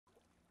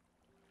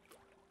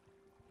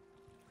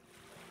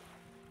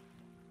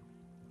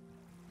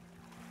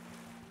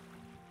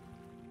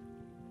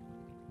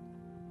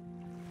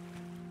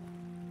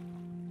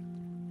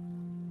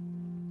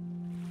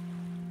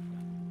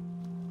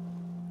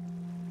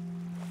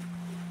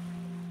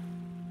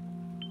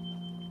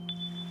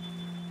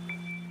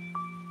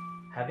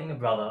Having a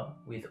brother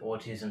with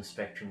autism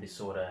spectrum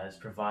disorder has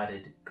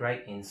provided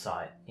great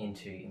insight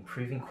into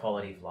improving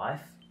quality of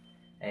life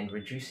and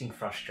reducing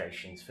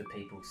frustrations for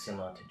people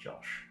similar to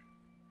Josh.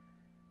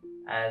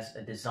 As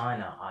a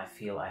designer, I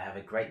feel I have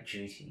a great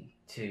duty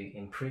to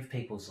improve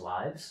people's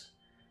lives,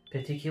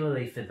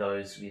 particularly for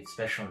those with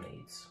special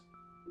needs.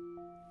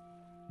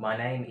 My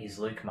name is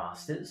Luke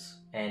Masters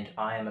and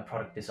I am a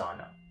product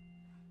designer.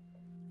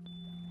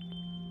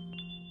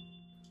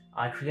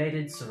 I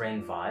created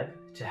Serene Vibe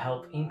to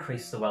help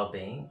increase the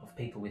well-being of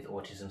people with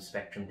autism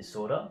spectrum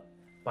disorder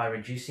by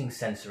reducing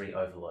sensory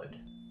overload.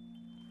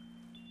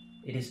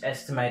 It is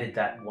estimated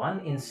that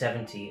 1 in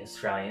 70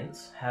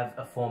 Australians have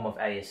a form of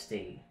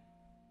ASD.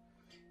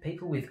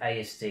 People with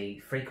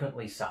ASD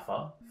frequently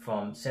suffer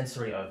from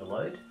sensory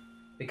overload,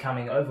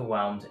 becoming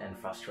overwhelmed and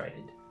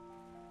frustrated.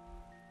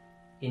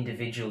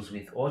 Individuals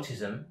with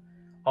autism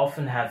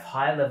often have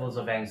high levels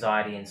of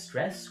anxiety and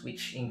stress,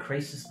 which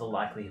increases the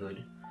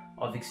likelihood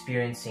of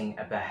experiencing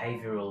a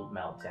behavioural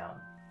meltdown.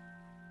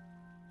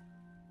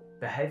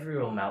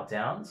 Behavioural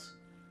meltdowns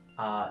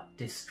are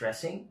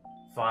distressing,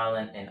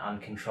 violent and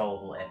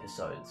uncontrollable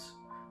episodes,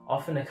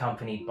 often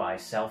accompanied by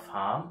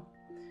self-harm,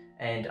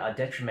 and are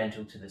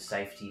detrimental to the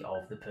safety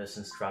of the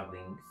person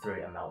struggling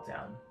through a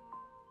meltdown.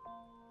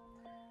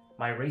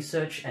 My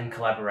research and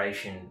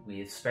collaboration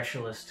with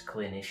specialist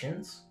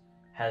clinicians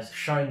has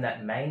shown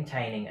that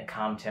maintaining a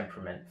calm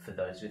temperament for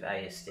those with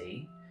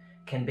ASD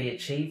can be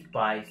achieved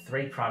by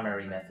 3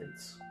 primary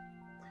methods: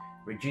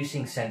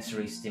 reducing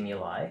sensory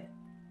stimuli,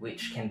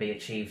 which can be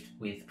achieved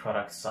with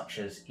products such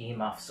as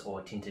earmuffs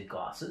or tinted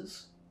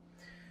glasses;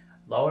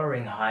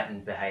 lowering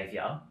heightened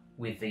behaviour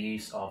with the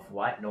use of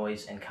white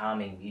noise and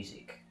calming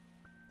music;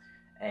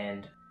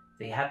 and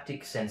the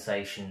haptic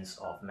sensations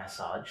of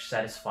massage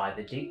satisfy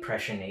the deep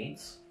pressure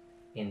needs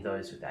in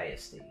those with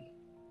ASD.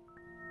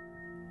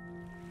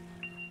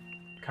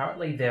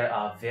 Currently, there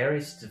are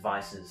various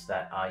devices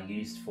that are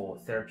used for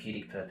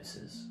therapeutic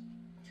purposes.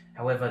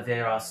 However,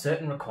 there are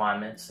certain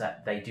requirements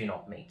that they do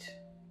not meet.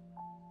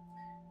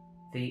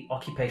 The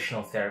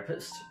occupational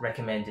therapist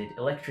recommended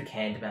electric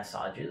hand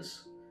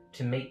massages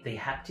to meet the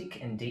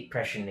haptic and deep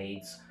pressure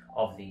needs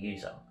of the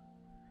user.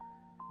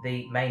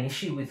 The main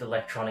issue with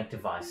electronic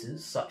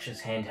devices, such as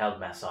handheld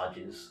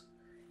massages,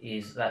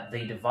 is that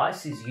the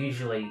device is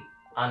usually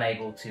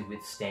unable to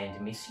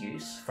withstand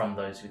misuse from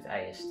those with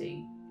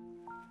ASD.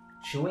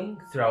 Chewing,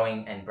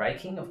 throwing and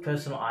breaking of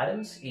personal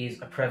items is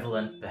a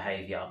prevalent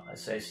behaviour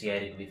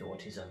associated with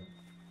autism.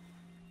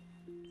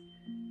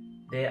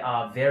 There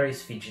are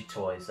various fidget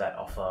toys that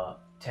offer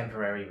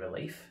temporary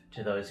relief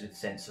to those with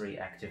sensory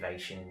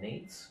activation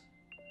needs.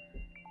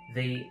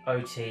 The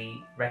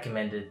OT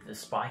recommended the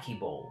spiky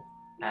ball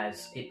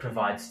as it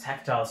provides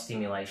tactile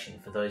stimulation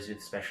for those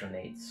with special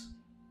needs.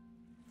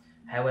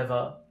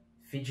 However,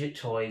 fidget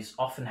toys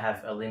often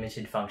have a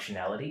limited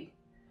functionality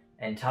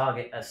and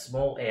target a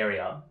small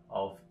area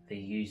of the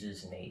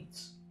user's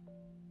needs.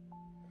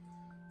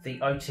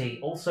 The OT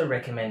also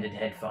recommended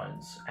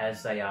headphones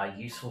as they are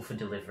useful for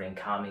delivering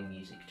calming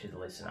music to the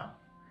listener.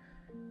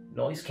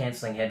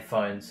 Noise-cancelling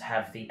headphones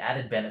have the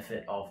added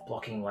benefit of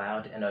blocking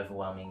loud and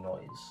overwhelming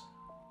noise.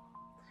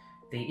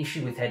 The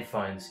issue with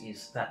headphones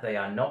is that they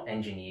are not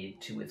engineered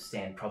to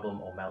withstand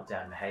problem or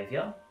meltdown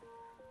behaviour,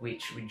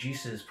 which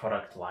reduces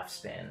product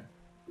lifespan.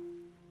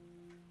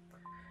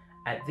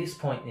 At this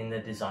point in the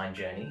design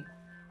journey,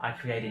 I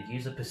created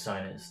user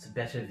personas to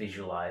better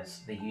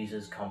visualize the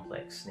user's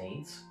complex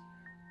needs,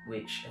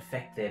 which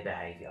affect their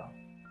behavior.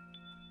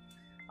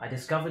 I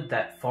discovered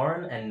that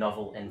foreign and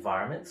novel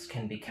environments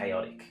can be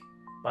chaotic,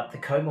 but the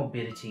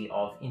comorbidity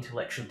of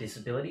intellectual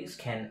disabilities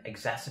can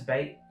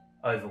exacerbate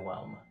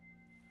overwhelm.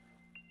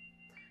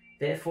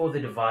 Therefore,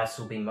 the device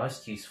will be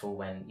most useful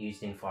when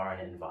used in foreign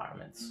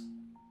environments.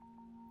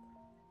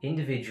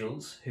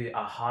 Individuals who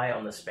are high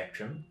on the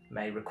spectrum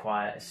may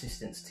require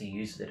assistance to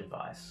use the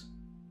device.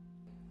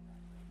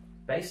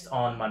 Based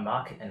on my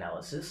market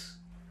analysis,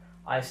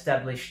 I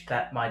established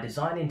that my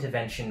design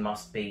intervention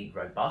must be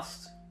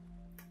robust,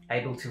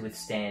 able to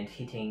withstand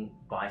hitting,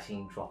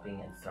 biting,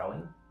 dropping and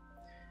throwing,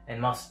 and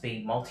must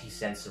be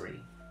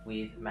multi-sensory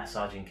with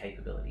massaging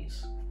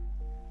capabilities.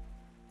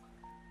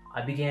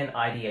 I began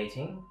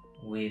ideating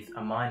with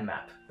a mind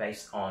map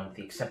based on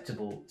the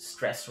acceptable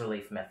stress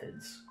relief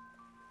methods.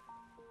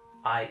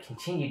 I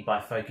continued by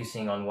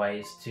focusing on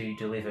ways to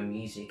deliver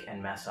music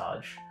and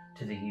massage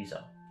to the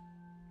user.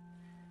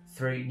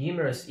 Through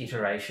numerous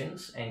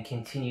iterations and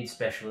continued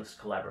specialist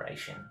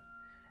collaboration,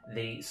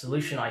 the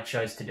solution I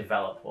chose to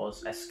develop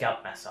was a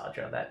scalp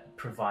massager that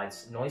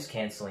provides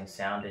noise-cancelling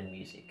sound and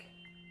music.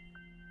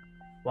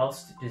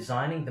 Whilst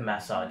designing the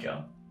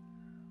massager,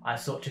 I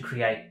sought to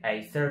create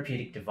a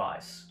therapeutic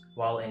device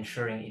while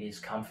ensuring it is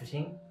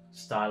comforting,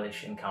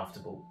 stylish and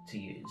comfortable to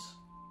use.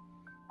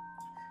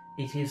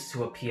 It is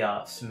to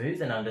appear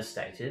smooth and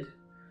understated,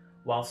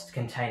 whilst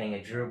containing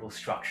a durable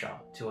structure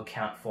to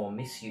account for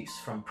misuse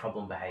from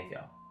problem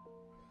behaviour.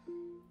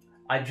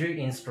 I drew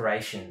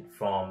inspiration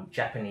from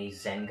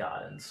Japanese Zen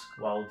gardens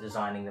while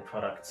designing the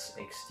product's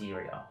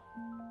exterior.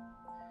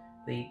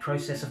 The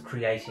process of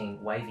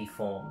creating wavy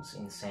forms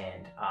in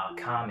sand are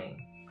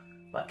calming,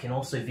 but can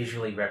also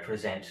visually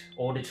represent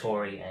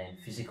auditory and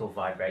physical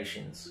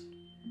vibrations.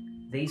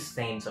 These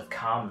themes of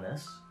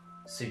calmness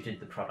suited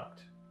the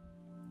product.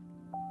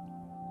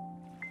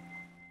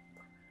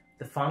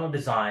 The final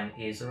design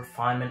is a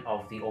refinement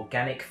of the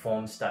organic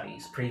form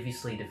studies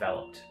previously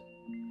developed.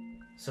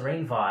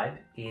 Serene Vibe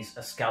is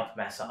a scalp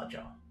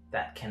massager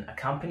that can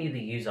accompany the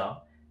user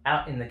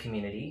out in the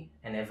community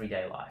and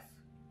everyday life.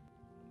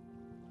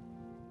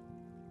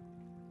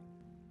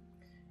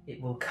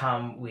 It will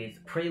come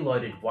with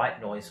preloaded white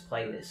noise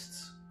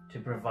playlists to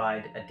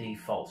provide a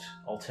default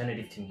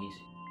alternative to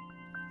music.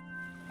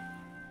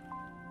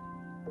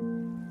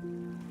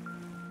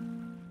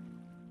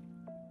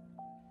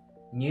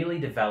 Newly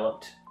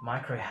developed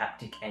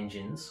microhaptic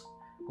engines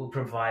will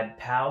provide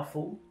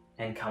powerful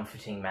and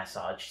comforting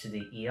massage to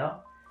the ear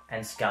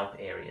and scalp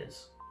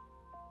areas.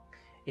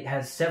 It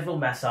has several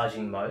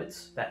massaging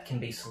modes that can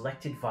be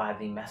selected via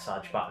the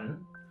massage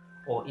button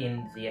or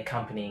in the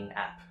accompanying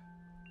app.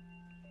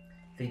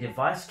 The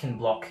device can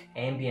block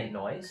ambient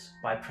noise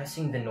by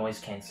pressing the noise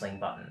cancelling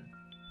button.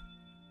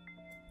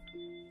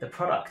 The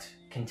product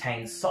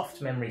contains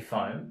soft memory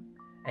foam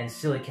and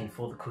silicone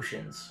for the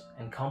cushions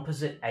and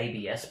composite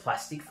ABS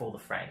plastic for the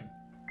frame.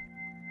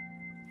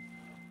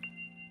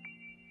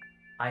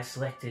 I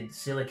selected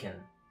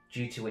silicone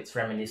due to its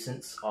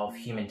reminiscence of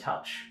human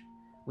touch,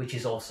 which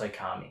is also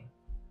calming.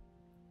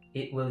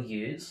 It will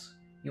use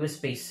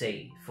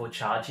USB-C for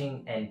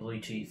charging and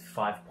Bluetooth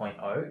 5.0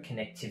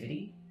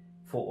 connectivity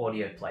for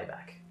audio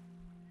playback.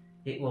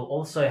 It will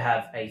also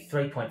have a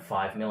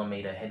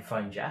 3.5mm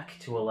headphone jack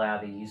to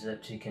allow the user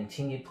to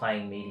continue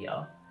playing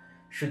media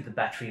should the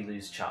battery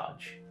lose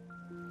charge.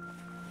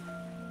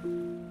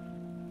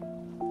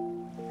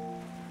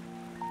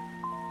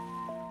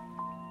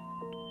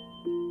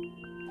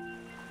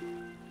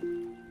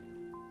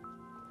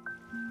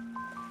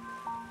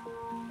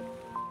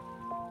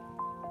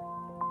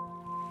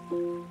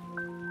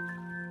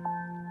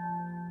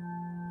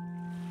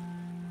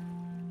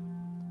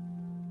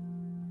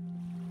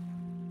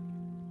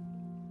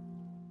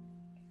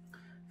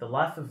 The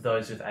life of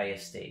those with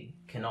ASD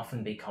can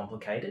often be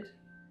complicated,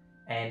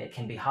 and it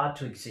can be hard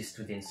to exist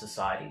within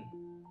society,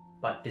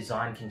 but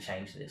design can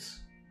change this.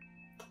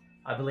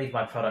 I believe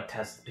my product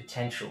has the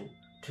potential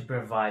to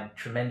provide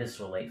tremendous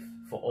relief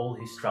for all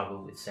who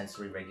struggle with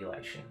sensory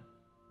regulation.